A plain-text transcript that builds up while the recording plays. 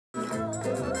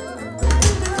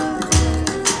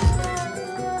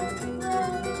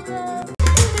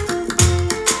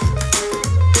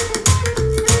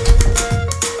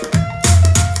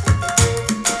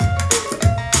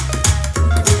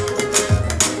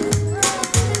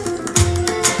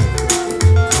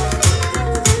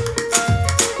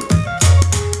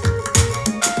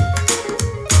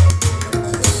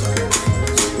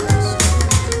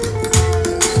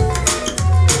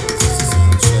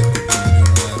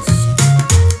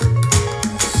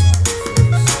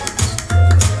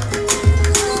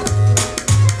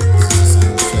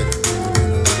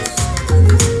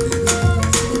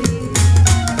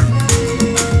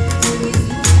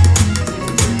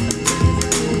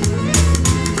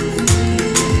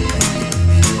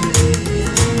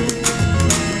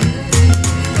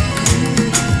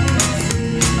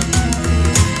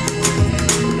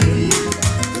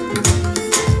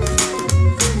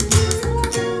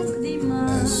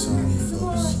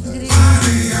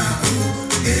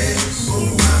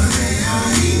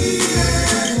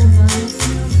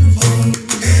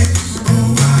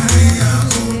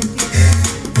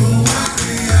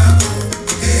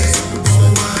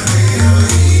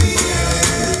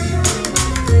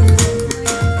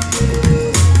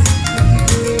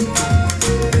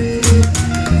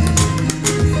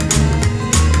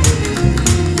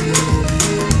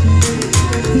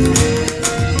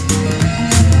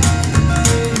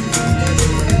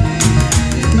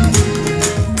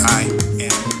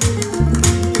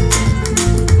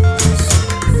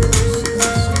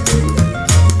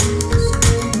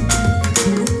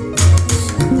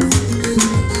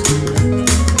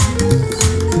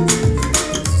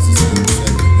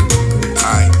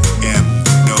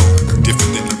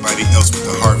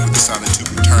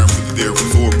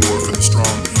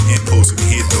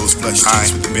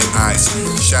Eyes with the bent eyes,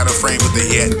 shadow frame with the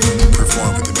head,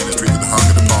 perform with the ministry with the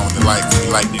hunger, the palm, the light, with the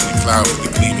lightning, the cloud, with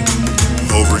the gleaming,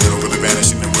 over and over the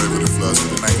vanishing, the word with the floods,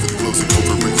 with the night, with the closing,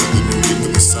 over with the new day,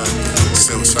 with the sun,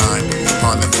 still shine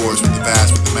upon the forest, with the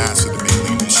vast, with the mass, with the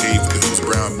mingling, the shade, with the who's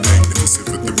brown, magnificent,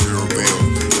 with the mural veil,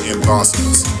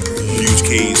 embossings, huge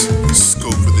caves,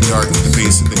 scope with the dark, with the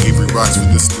base, and the Avery rocks, with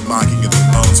the mocking of the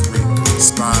mountains,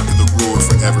 spine to the roar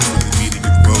forever, for the meeting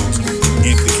of rose.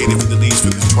 Implicated for the leaves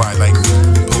for the twilight,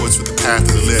 poets for the path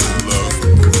of the lead of love,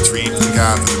 the dream for the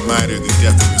God for the minor, the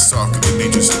depth of the soft for the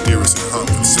nature's theorist and hum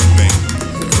for the symphony,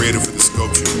 the creator for the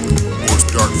sculpture, morse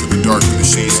dark for the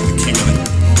shades of the cumulate,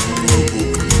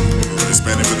 the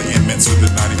spanner for the immense with the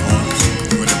knotty arms,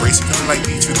 when embracing for the light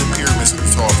beach with the pyramids of the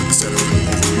tall for the center for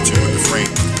the overreaching with the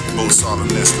frame, most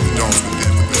solemnness for the domes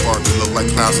within with the bar that look like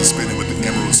clouds and spinning with the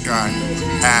emerald sky,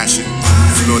 ashen,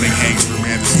 floating hangs for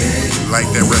man's light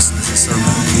that rests in the circle,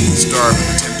 starved in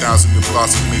the 10,000 the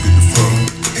blossom made of the flow,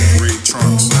 red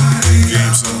trunks,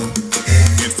 game zone,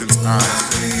 infant's eyes,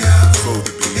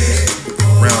 folded beams,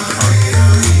 round the heart,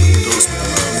 those with the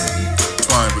love,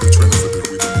 twine with the tremor for the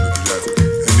rhythm of the left,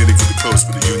 and knitting for the close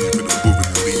for the union for the woven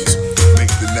the leaves,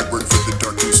 make the network for the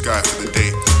dark blue sky for the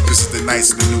day. This is the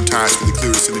nights and the new tides for the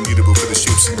clearest and immutable for the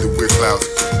shapes and the weird clouds,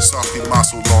 softly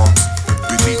mossel longs.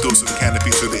 Beneath those of the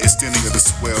canopies for the extending of the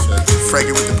swell,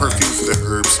 fragrant with the perfume for the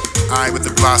herbs, I with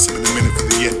the blossom in the minute for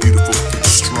the yet beautiful,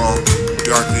 strong,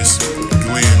 darkness,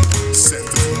 glen, set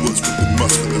for the woods with the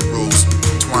musk for the rose,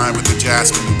 twine with the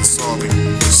jasmine with the solving,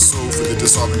 soul for the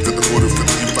dissolving for the order for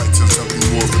the invite to something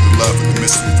more for the love and the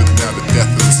mystery for the now the death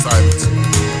of the silence,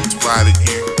 twilight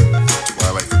here,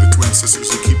 twilight for the twin sisters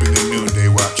who keeping their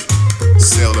noonday watch,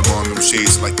 sailed upon them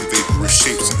shades like the vaporous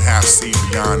shapes and half seen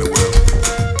beyond the world.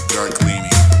 Dark gleaming,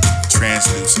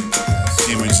 translucent,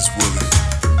 images woven,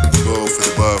 bow for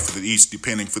the bud, for the each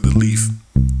depending for the leaf.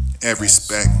 Every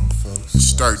speck,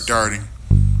 start darting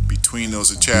between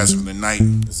those chasms of the night.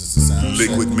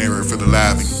 Liquid mirror for the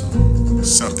laving,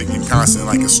 something inconstant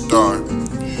like a star.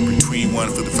 Between one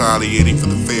for the foliating, for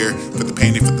the fair, for the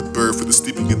painting, for the bird, for the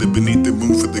sleeping in the beneath the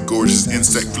moon, for the gorgeous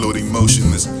insect floating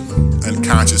motionless,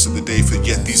 unconscious of the day, for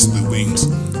yet these are the wings,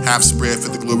 half spread for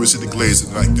the glorious of the glaze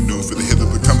of like the noon, for the hither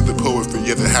becoming the poet, for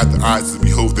yet that have the eyes to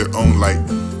behold their own light,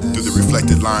 through the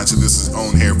reflected lines of this his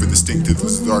own hair, for distinctive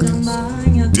as darkness,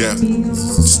 death,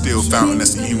 still fountain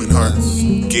as the human heart,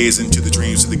 gaze into the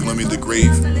dreams of the gloomy of the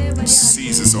grave,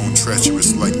 sees his own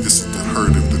treacherous like this is the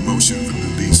herd of the motion for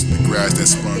the leaves of the grass that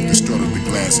sprung, the strut of the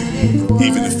glancing,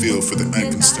 even the feel for the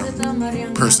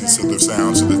unconcerned persons of the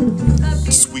sounds of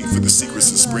the sweet for the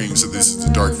secrets of springs, so this is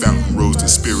the dark fountain rose, the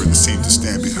spirit that seemed to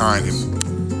stand behind him.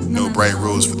 No bright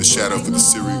rose for the shadow for the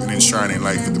Syrian and shining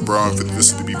light for the brown for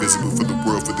this to be visible for the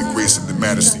world for the grace and the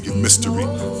majesty of mystery.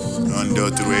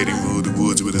 Unadulterating mood, the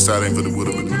woods with the silent for the wood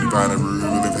of the divine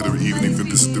river for the evening for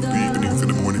this the evening for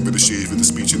the morning for the shade for the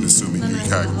speech and assuming you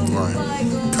line.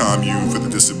 Commune for the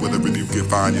distant, whatever you can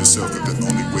find yourself with the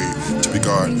only way to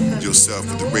regard yourself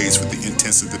with the rays, for the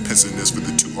intense and the pensiveness, for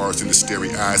the two hearts and the starry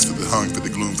eyes, for the hung, for the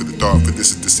gloom, for the dark, for this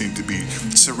is the seem to be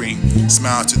serene.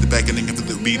 Smile to the beckoning of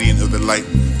the obedient of the light,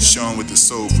 shone with the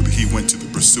soul, for the he went to the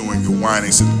pursuing, the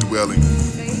windings and the dwelling.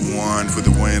 One for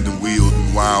the wind and wheeled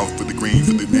and wild, for the green,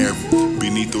 for the air.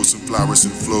 Beneath those some flowers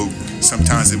and flow.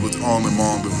 Sometimes it was all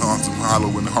among the haunts and hollow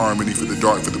and harmony, for the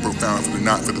dark, for the profound, for the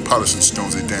not, for the polished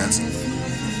stones they dance.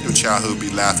 Your childhood be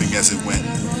laughing as it went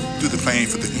through the plain,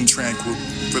 for the intranquil,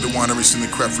 for the wanderers in the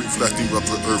crept reflecting of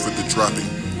the earth, for the dropping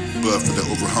bud, for the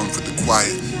overhung, for the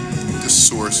quiet, the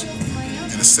source,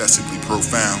 inaccessibly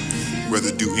profound,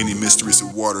 whether do any mysteries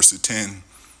of waters attend.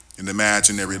 An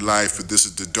imaginary life, for this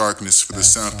is the darkness, for the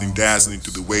something dazzling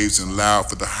through the waves and loud,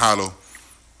 for the hollow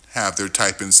have their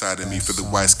type inside of me, for the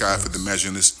white sky, for the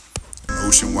measureless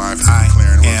ocean wide, for the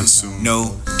clearing I am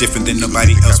no different than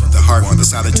nobody else, with the heart for the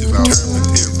solitude, turn with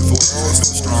the air, the force for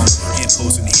the strong,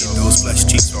 imposing the hidden nose, flesh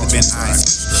cheeks with the bent eyes,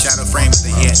 shadow frame with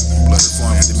the head,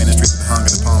 perform with the ministry, with the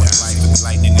hunger, the palm of the light, with the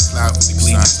lightning, the cloud, with the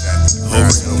gleaming,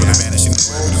 over and over the vanishing, the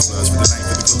word, with the floods, with the night,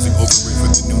 with the closing, over it,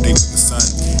 with the new day, with the sun,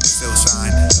 still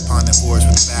shine upon the forest,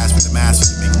 with the vast, with the mass,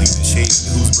 with the big leaf and shade, with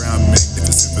the whose brown,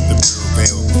 magnificent, with the mural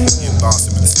veil, embossed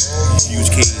in the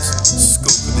huge caves,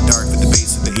 scope with the dark, with the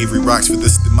base of the Avery rocks, for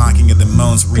this the mocking of the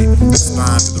moans writ,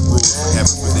 spine for the rule forever,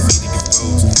 for the meeting of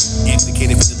woes,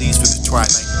 implicated for the leaves for the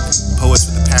twilight, poets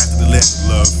for the path of the left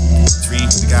of love, dream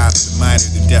for the God for the minor,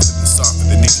 the depth of the soft for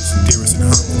the nature's and dearest and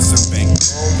harm for the sunbank,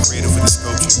 creative for the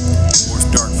sculpture, morph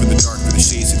dark for the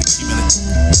shades of the cumulate,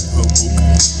 oak,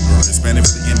 or expanded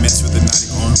for the immense for the knotty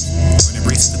arms, when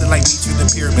embracing for the light meets with the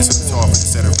pyramids of the tall for the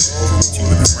setter for the overreaching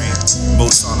with the frame,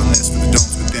 most solemnness for the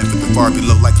domes within, for the far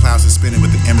below like clouds are spinning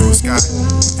with the emerald sky,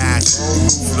 ash,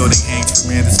 floating hangs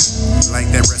for mantis, like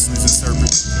that wrestling is a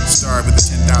serpent, starved with the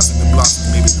 10,000 the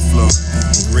blossom, maybe the flow,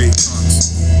 great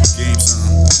trunks, game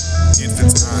song,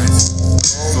 infant's eyes,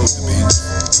 float the beams,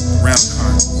 round the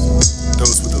heart,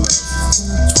 those with the love,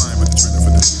 twine with the trend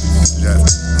for the death,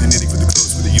 the knitting for the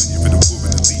close, for the union, for the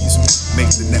woven the leaves, make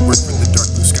the network for the dark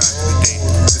blue sky for the day.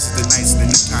 This is the nights and the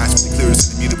new tides for the clearest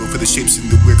and the mutable, for the shapes in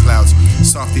the weird clouds,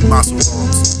 softly mossel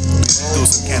lawns,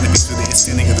 those of canopies for the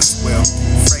extending of the swell,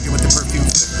 fragrant with the perfume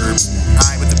of the herbs,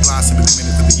 eye with the blossom in the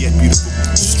minute for the yet beautiful,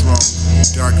 strong,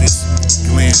 darkness,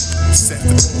 glen, set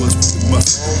for the woods with the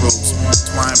musk of the rose,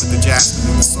 twine with the jasmine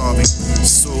and the solving,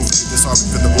 soul for the dissolving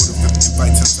for the order for the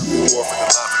invite to something more for the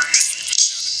love of the mystery for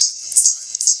the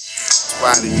silence.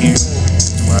 Twilight here,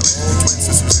 twilight for the twin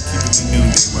sisters and keeping the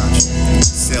noonday watch,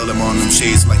 sail them on them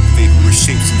shades like the vaporous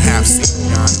shapes and half seen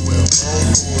beyond the well,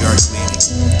 dark gleaming,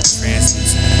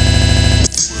 translucent,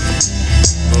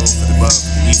 bow for the above,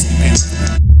 the east depends for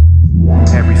the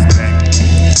every speck,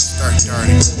 start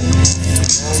darting, between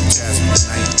some jasmine at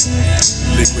night,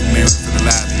 liquid mirror for the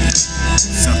lavender,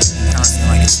 something constant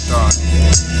like a star,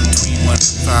 between one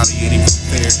for the foliating for the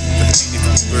fair, for the painting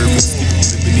for the bird, for the sleeping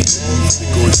for the beneath, for the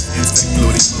gorgeous insect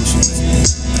floating motionless,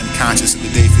 unconscious of the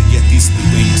day, for yet these are the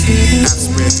wings, half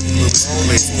spread for the globus and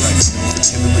blazing light, for the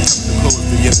timid become the poet,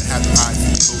 for yet to have the eyes to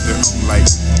behold their own light,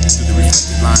 through the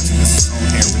reflected lines in this own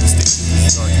hair for the distinction of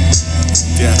the dark,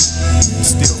 death,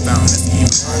 still found as the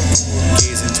human heart,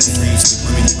 gaze into the dreams, the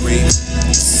gloom in the grave,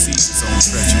 sees its own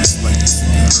treacherous likeness, the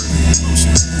hurt of the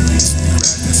emotion, release the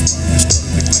grass that spark the start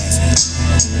of the glass.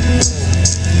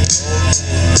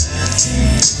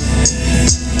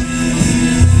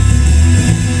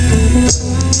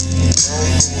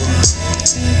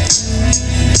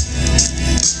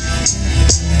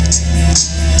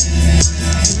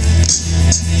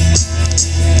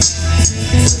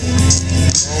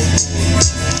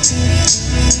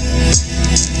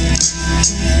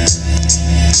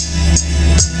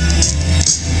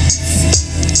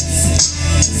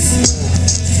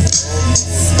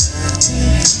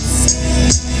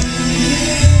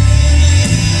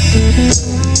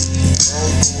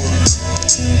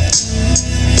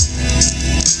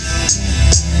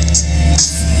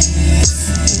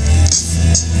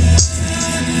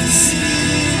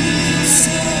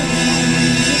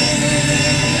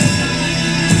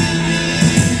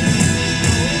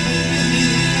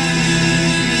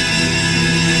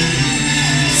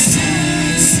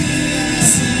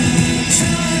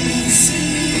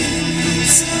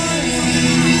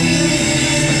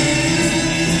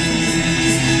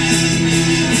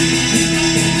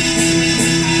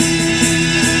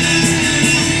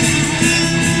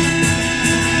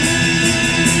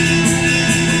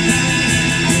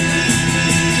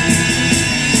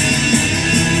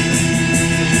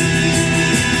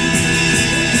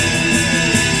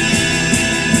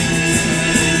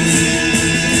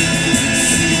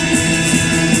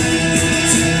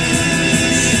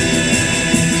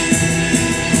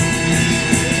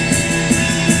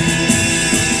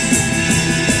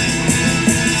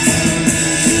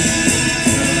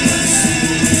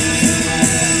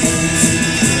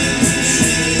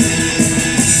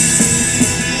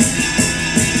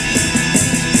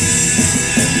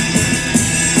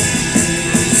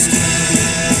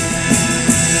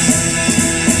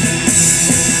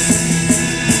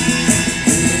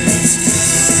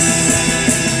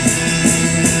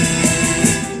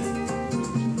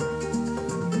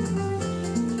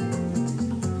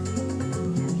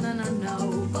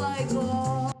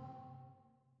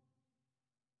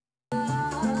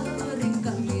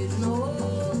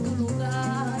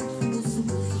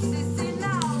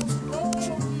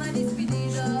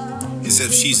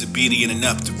 except she's obedient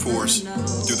enough to force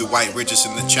through the white ridges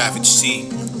and the traffic sea.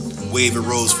 Wave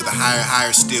arose for the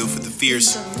higher still, for the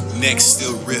fierce necks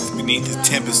still writhed beneath the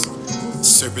tempest.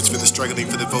 Serpents for the struggling,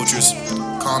 for the vultures,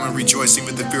 calm and rejoicing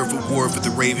with the fearful war for the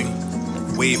raving.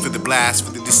 Wave for the blast,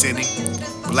 for the descending,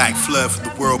 black flood for the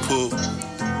whirlpool,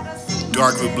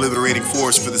 dark obliterating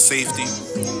force for the safety.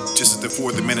 Just as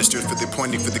before the ministers for the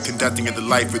pointing, for the conducting of the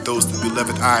light, for those the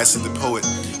beloved eyes of the poet,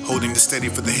 holding the steady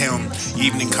for the helm.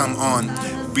 Evening come on,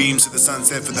 beams of the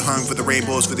sunset for the hung, for the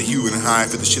rainbows, for the hue and high,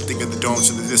 for the shifting of the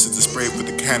domes, for the distance the spray, for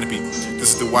the canopy.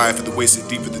 This is the wide, for the wasted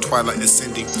deep, for the twilight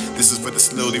ascending. This is for the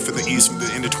slowly, for the east, for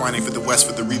the intertwining, for the west,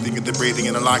 for the wreathing and the braiding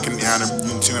and the locking the outer,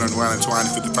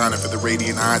 intertwining, for the finer, for the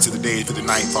radiant eyes of the day, for the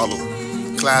night follow.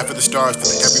 Cloud for the stars, for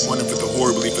the every one, and for the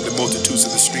horribly, for the multitudes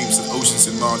of the streams and oceans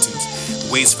and mountains.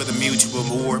 Waste for the mutual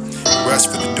war, rush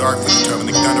for the dark, for the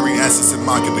turbulent thundering asses and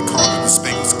mocking the calm of the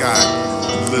spangled sky.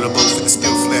 Little boat for the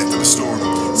still fled for the storm,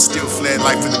 still fled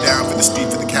light for the down, for the steep,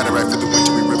 for the cataract, for the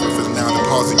wintry river, for the now the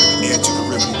pausing of the edge of the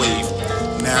riven wave.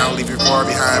 Now leaving far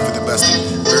behind for the busting,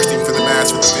 bursting for the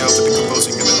mass, for the veil, for the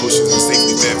composing of the oceans, and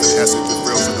safely fed for the essence, for the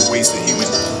real, for the waste of human.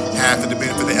 Half for the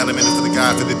bend, for the element, for the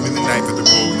god, for the midnight, for the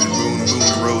moon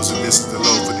arose, and this is the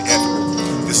low for the ethereal.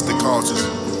 This is the causes.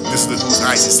 This is the whose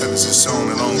icy summons is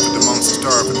sown alone for the monks of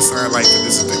star, for the sunlight, for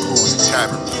this is the core in the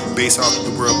cavern, base off of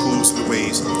the whirlpools of the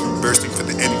waves, bursting for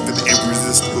the ending, for the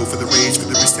irresistible, for the rage, for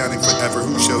the resounding forever,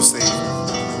 who shall save?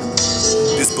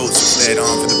 This boat shall fled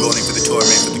on for the building, for the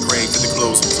torment, for the grave, for the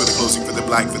closing, for the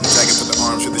black, for the dragon, for the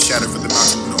arms, for the shadow, for the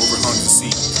mountain, and overhung the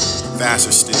sea.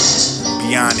 Faster still,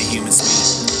 beyond the human speed,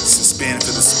 suspend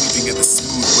for the sweeping of the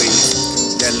smooth wave.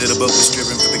 That little boat was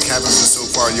driven for the caverns and so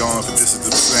far yawn, for this is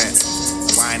the plant.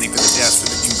 Winding for the depths, for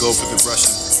the engulf for the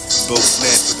rushing. Both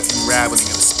fled for the unraveling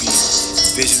of the speed.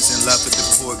 Visions and love for the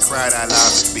poet cried out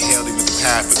loud, for the beheld with the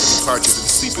path, for the departure, for the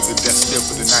sleep of the death still,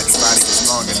 for the night body was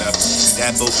long enough.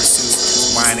 That boat pursued,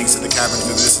 windings of the cavern,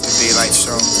 for this is the daylight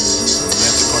shone.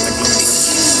 Left upon the gloomy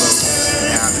flow.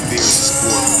 Now the fears is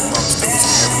war for the monks, those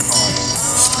in every palm.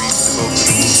 Stream for the boat, for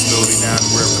the moon slowly now the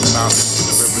river, for the mountain, for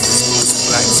the river, the schools of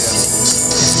black depths.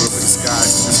 For the sky,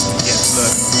 for this is the yet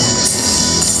blood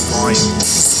volume,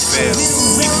 fell,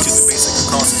 even to the basic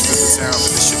causes for the sound,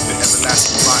 for the ship, the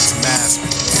everlasting box mass,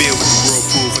 filled with the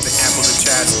whirlpool, for the ample the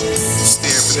chasm,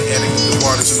 stare for the heading of the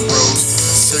waters and the roads,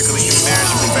 circling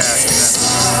immeasurable vast, and that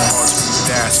pause from the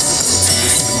dash, for the roots and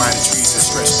this the mighty trees that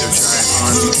stretch their giant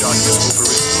arms in darkness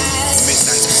over it.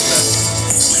 Midnight was left,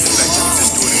 reflecting and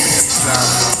distorting with every cloud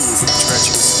and the pool, for the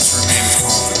treacherous and remain is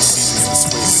calm, for the season and the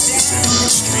sway, for the ascending of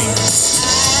the stream,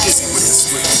 dizzy with the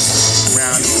swiftness,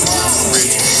 rounding with the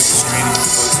bridge, with the straining of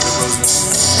the boats and the roses,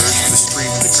 urge from the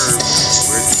stream and the curve,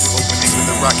 where through the opening with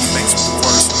the rocky banks with the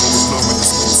waters overflow with the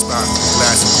smooth spot, with the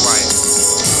glass and quiet.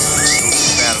 Those of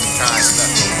the battling kinds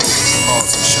left no hope,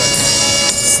 pause and shudder,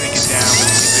 sinking down with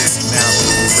the abyss and now with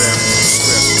the rev and the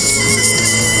stress, with the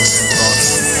resistance and thoughts.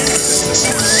 This is the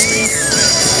morning of the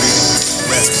stream, breathing,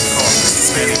 rest and calm,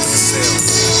 expanding to the sail,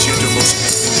 gentle motion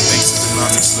in the banks of the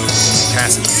mountain slow,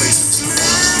 passing the places to the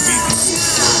arms of the beating of the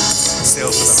road. Sail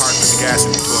for the heart, for the gas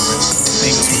and the torment.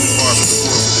 Angels for the bar, for the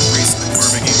war, for the grace and the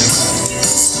worming in the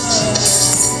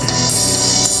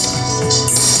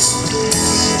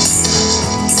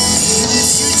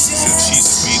since she's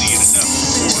obedient enough to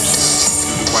force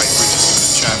through the white ridges of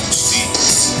the traffic sea.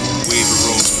 Wave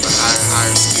arose for the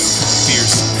higher still,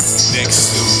 fierce, neck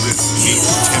still lift beneath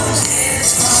the tempest.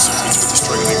 Serpents for the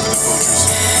struggling, for the vultures,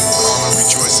 calm and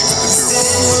rejoicing with the fearful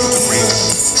war for the raven.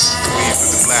 Wave for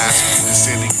the blast, for the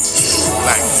descending.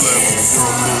 Black flood for the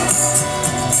whirlpool,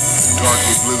 dark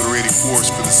obliterating force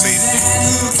for the safety.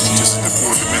 Just as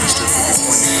before the minister for the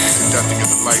pointing, for the conducting of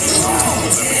the light for those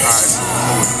beloved eyes of the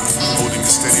poet, holding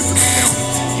the steady for the helm.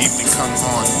 Evening come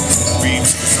on, beams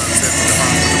of the sunset for the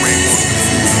hung, for the rainbows for the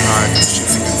hue and high, for the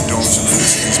shifting of the domes and the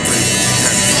listening spray for the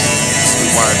canopy. This is the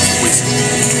wide and wasted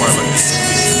twilight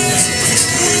descending. This is for the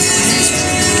stability for the east, for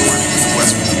the intertwining for the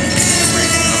west, for the leaping and the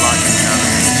rating and the locking down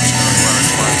of the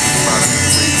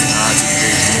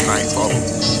night follow.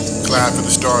 Cloud for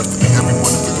the stars, for the every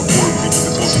one, for the war, for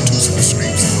the multitudes of the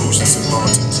streams and oceans and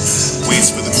mountains.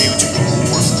 Waste for the mutual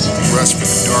war, rush for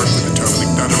the dark, for the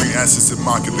turbulent thundering asses and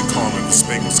mocking the calm of the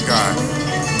spangled sky.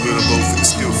 Little boat for the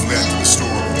still fled to the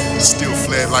storm, still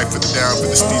fled light for the down, for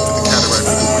the steep, for the cataract,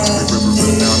 for the wintry river, for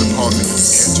the now the pausing of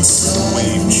the edge of the river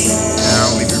wave.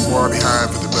 Now leaving far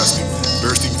behind for the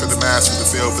bursting for the mass, for the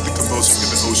veil, for the composing of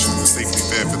the ocean, the safely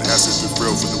fed for the essence of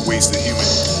thrill, for the waste of human.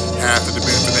 Half of the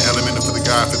bend for the element, for the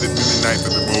god, for the midnight, for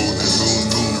the moon, and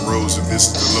moon arose, and this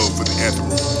is the low for the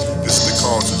ethereal. This is the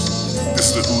causes.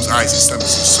 This is the whose icy summons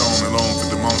is sown alone,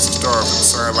 for the monks of star, for the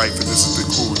sunlight, for this is the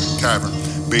core. tavern,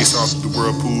 based off of the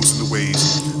whirlpools and the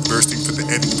waves, bursting for the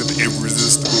ending, for the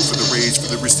irresistible, for the rage, for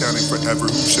the resounding forever,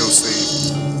 who shall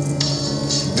save?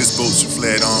 This boat should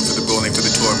fled on for the bowling, for the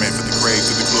torment, for the grave,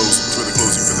 for the closing,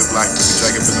 for the black, for the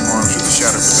jagged, for the arms, for the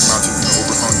shadow, for the mountains, and the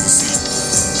overhung the sea.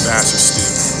 Faster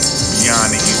still, beyond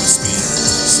the human speed.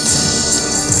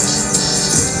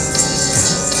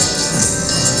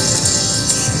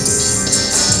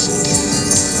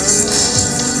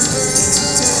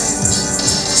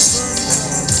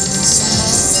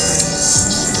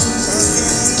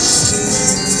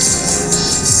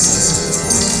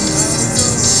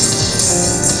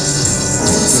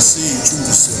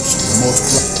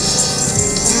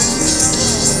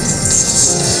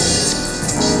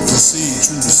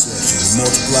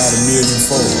 Multiply a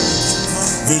millionfold.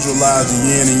 Visualize the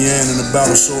yin and yang in a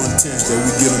battle so intense that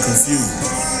we get confused.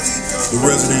 The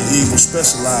Resident Evil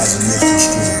specializes in mystery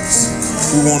streams.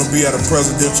 We want to be at a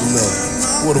presidential level.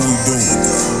 What are we doing?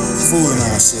 Fooling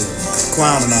ourselves,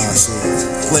 clowning ourselves,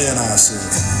 playing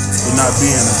ourselves, but not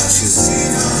being ourselves.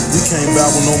 We can't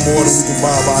babble no more than we can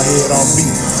bob our head off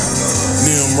beat.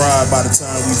 Ride by the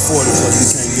time we 40 because we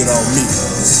can't get off meat.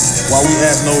 While we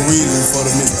have no reason for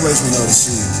the misplacement of the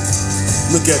seed.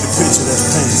 Look at the picture that's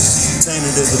painted.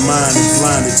 Tainted as the mind is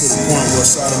blinded to the point where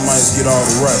sodomites get all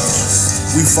the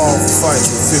rights. We fall for fights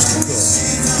with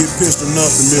fisticuffs. Get pissed enough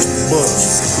to miss the bus.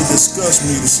 It disgusts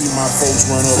me to see my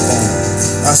folks run up on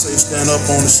it. I say stand up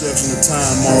on the section of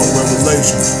time marked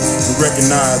Revelations and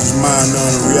recognize it's mind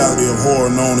none the reality of horror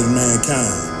known as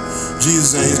mankind.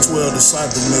 Jesus and his 12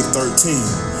 disciples make 13,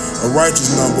 a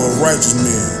righteous number of righteous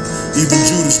men. Even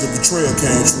Judas the betrayer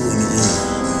came true in the end.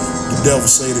 The devil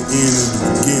say the end is the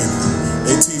beginning.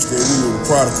 They teach that we were the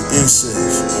product of incest.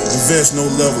 Invest no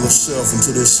level of self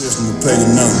into this system of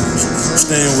pagan numbers.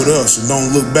 Stand with us and don't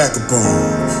look back upon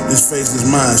this faceless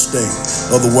mind state,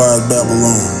 otherwise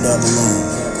Babylon,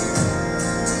 Babylon.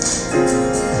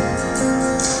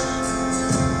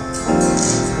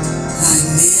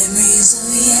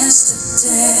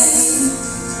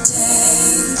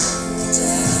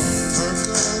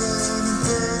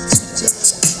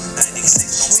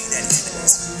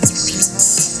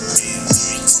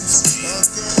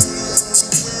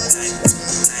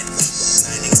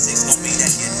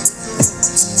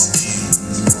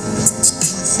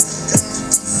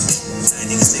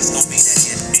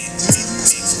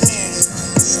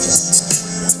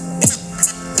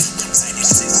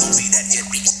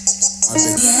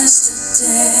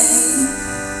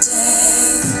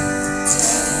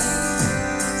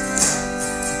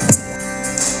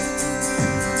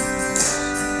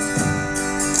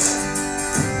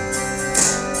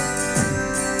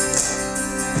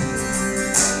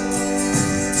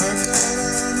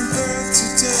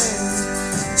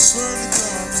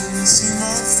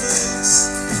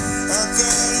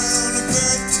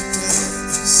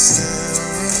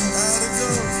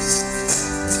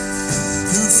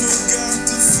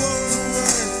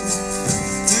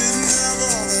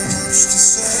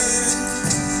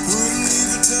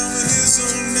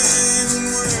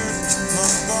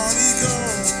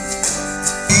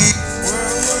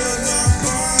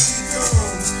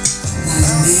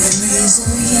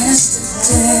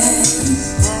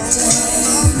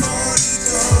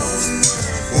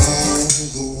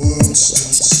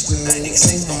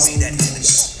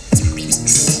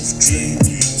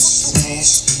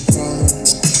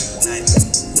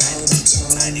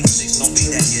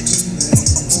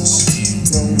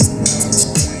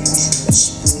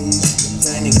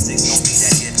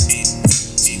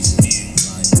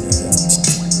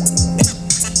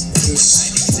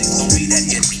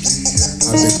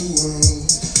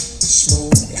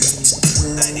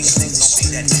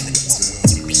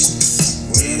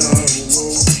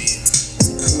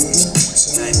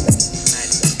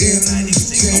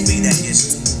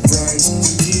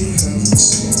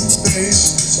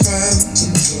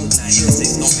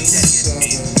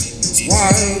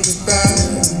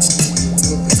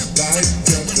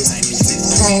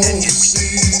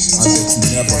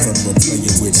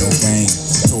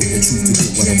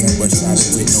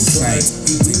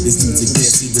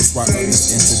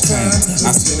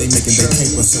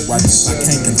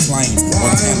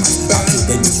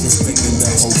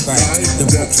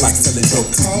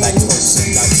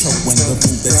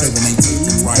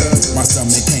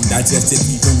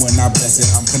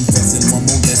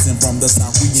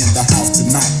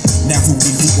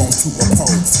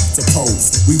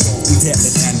 We won't be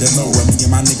having and the lower